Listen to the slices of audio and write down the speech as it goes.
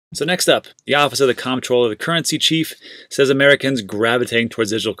So next up, the Office of the Comptroller of the Currency Chief says Americans gravitating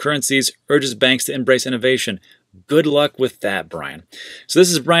towards digital currencies, urges banks to embrace innovation. Good luck with that, Brian. So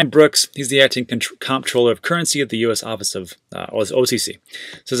this is Brian Brooks. He's the acting comptroller of currency at the U.S. Office of OCC.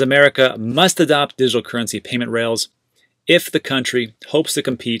 Says America must adopt digital currency payment rails if the country hopes to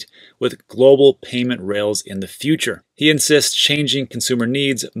compete with global payment rails in the future. He insists changing consumer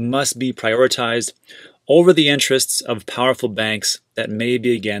needs must be prioritized over the interests of powerful banks that may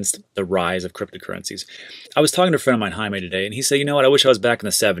be against the rise of cryptocurrencies. I was talking to a friend of mine, Jaime, today, and he said, you know what, I wish I was back in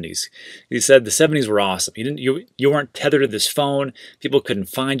the 70s. He said the 70s were awesome. You weren't tethered to this phone. People couldn't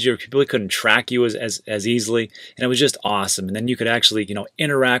find you. People couldn't track you as easily. And it was just awesome. And then you could actually,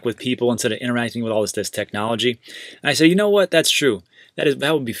 interact with people instead of interacting with all this technology. And I said, you know what, that's true.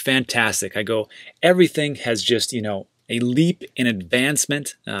 That would be fantastic. I go, everything has just, a leap in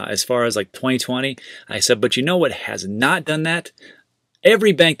advancement as far as like 2020. I said, but you know what has not done that?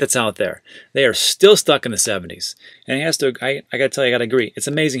 Every bank that's out there, they are still stuck in the 70s. And I gotta tell you, I gotta agree. It's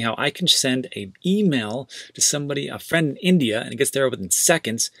amazing how I can send an email to somebody, a friend in India, and it gets there within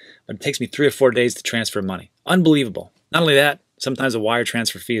seconds, but it takes me 3 or 4 days to transfer money. Unbelievable. Not only that, sometimes the wire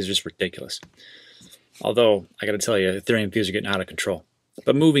transfer fee is just ridiculous. Although, I gotta tell you, Ethereum fees are getting out of control.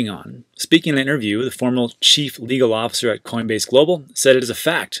 But moving on, speaking in an interview, the former chief legal officer at Coinbase Global said it is a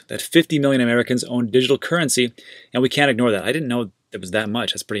fact that 50 million Americans own digital currency, and we can't ignore that. I didn't know it was that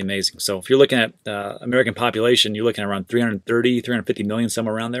much. That's pretty amazing. So if you're looking at American population, you're looking at around 330, 350 million,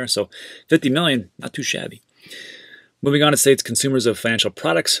 somewhere around there. So 50 million, not too shabby. Moving on, it states consumers of financial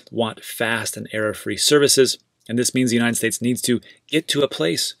products want fast and error-free services, and this means the United States needs to get to a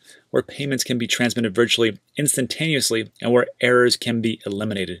place where payments can be transmitted virtually instantaneously and where errors can be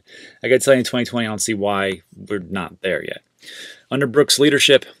eliminated. I gotta tell you, in 2020, I don't see why we're not there yet. Under Brooks'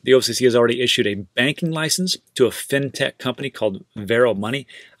 leadership, the OCC has already issued a banking license to a fintech company called Vero Money.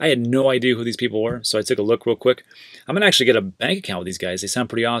 I had no idea who these people were, so I took a look real quick. I'm going to actually get a bank account with these guys. They sound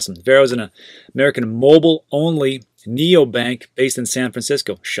pretty awesome. Vero is an American mobile-only neobank based in San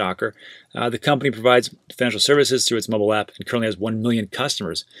Francisco. Shocker. The company provides financial services through its mobile app and currently has 1 million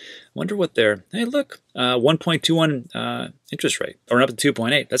customers. I wonder what their, hey look, 1.21 interest rate, or up to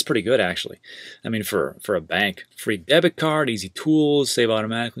 2.8. That's pretty good, actually. I mean, for a bank. Free debit card, easy tools, save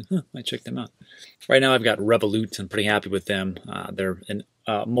automatically. Might check them out. Right now I've got Revolut. I'm pretty happy with them. They're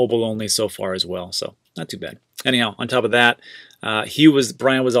mobile only so far as well, so not too bad. Anyhow, on top of that,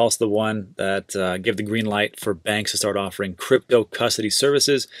 Brian was also the one that gave the green light for banks to start offering crypto custody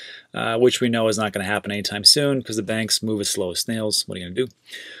services, which we know is not going to happen anytime soon because the banks move as slow as snails. What are you going to do?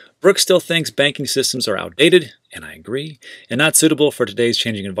 Brooks still thinks banking systems are outdated, and I agree, and not suitable for today's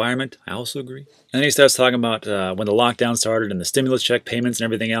changing environment. I also agree. And then he starts talking about when the lockdown started and the stimulus check payments and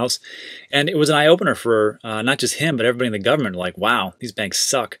everything else. And it was an eye-opener for not just him, but everybody in the government. Like, wow, these banks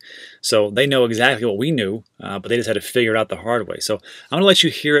suck. So they know exactly what we knew, but they just had to figure it out the hard way. So I'm going to let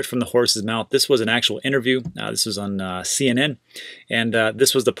you hear it from the horse's mouth. This was an actual interview. This was on CNN. And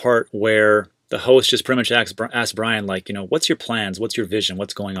this was the part where the host just pretty much asked Brian, like, what's your plans? What's your vision?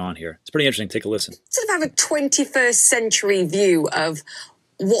 What's going on here? It's pretty interesting. Take a listen. Sort of have a 21st century view of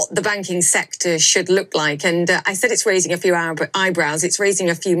what the banking sector should look like. And I said it's raising a few eyebrows. It's raising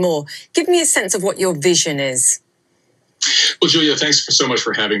a few more. Give me a sense of what your vision is. Well, Julia, thanks so much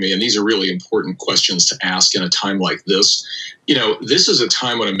for having me. And these are really important questions to ask in a time like this. This is a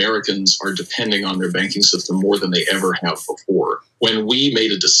time when Americans are depending on their banking system more than they ever have before. When we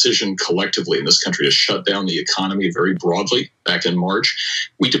made a decision collectively in this country to shut down the economy very broadly back in March,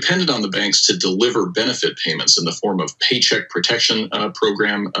 we depended on the banks to deliver benefit payments in the form of paycheck protection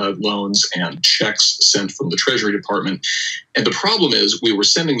program loans and checks sent from the Treasury Department. And the problem is we were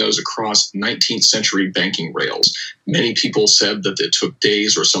sending those across 19th century banking rails. Many people said that it took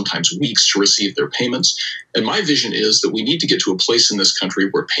days or sometimes weeks to receive their payments. And my vision is that we need to get to a place in this country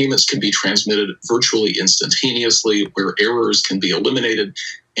where payments can be transmitted virtually instantaneously, where errors can be eliminated.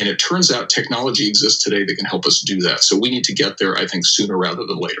 And it turns out technology exists today that can help us do that. So we need to get there, I think, sooner rather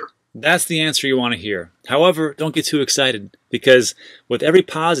than later. That's the answer you want to hear. However, don't get too excited, because with every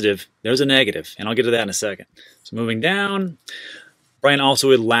positive, there's a negative. And I'll get to that in a second. So moving down, Brian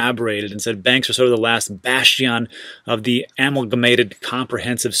also elaborated and said banks are sort of the last bastion of the amalgamated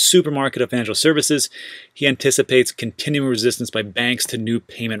comprehensive supermarket of financial services. He anticipates continuing resistance by banks to new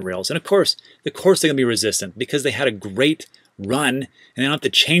payment rails. And of course they're going to be resistant because they had a great run and they don't have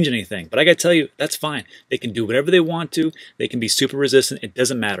to change anything. But I got to tell you, that's fine. They can do whatever they want to. They can be super resistant. It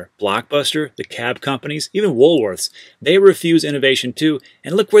doesn't matter. Blockbuster, the cab companies, even Woolworths, they refuse innovation too.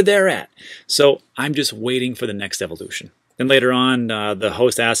 And look where they're at. So I'm just waiting for the next evolution. Then later on, the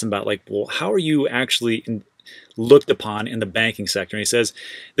host asked him about, like, well, how are you actually looked upon in the banking sector. And he says,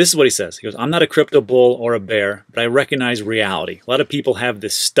 this is what he says. He goes, I'm not a crypto bull or a bear, but I recognize reality. A lot of people have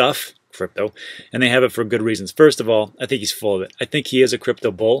this stuff, crypto, and they have it for good reasons. First of all, I think he's full of it. I think he is a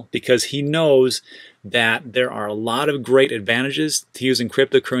crypto bull because he knows that there are a lot of great advantages to using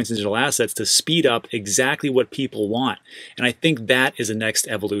cryptocurrency and digital assets to speed up exactly what people want. And I think that is the next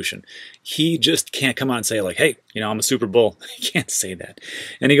evolution. He just can't come out and say like, hey, you know, I'm a super bull. He can't say that.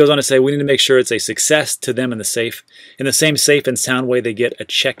 And he goes on to say, we need to make sure it's a success to them in the same safe and sound way they get a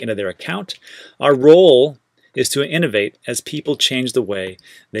check into their account. Our role is to innovate as people change the way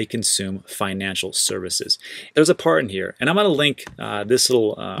they consume financial services. There's a part in here, and I'm going to link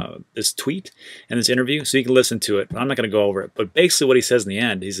this tweet and this interview so you can listen to it. I'm not going to go over it, but basically what he says in the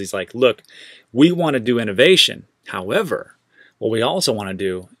end is he's like, look, we want to do innovation. However, what we also want to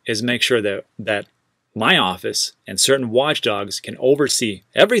do is make sure that my office and certain watchdogs can oversee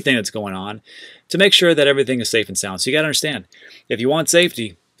everything that's going on to make sure that everything is safe and sound. So you got to understand, if you want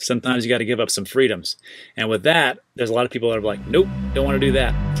safety, sometimes you got to give up some freedoms. And with that, there's a lot of people that are like, nope, don't want to do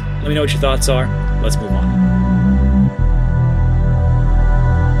that. Let me know what your thoughts are. Let's move on.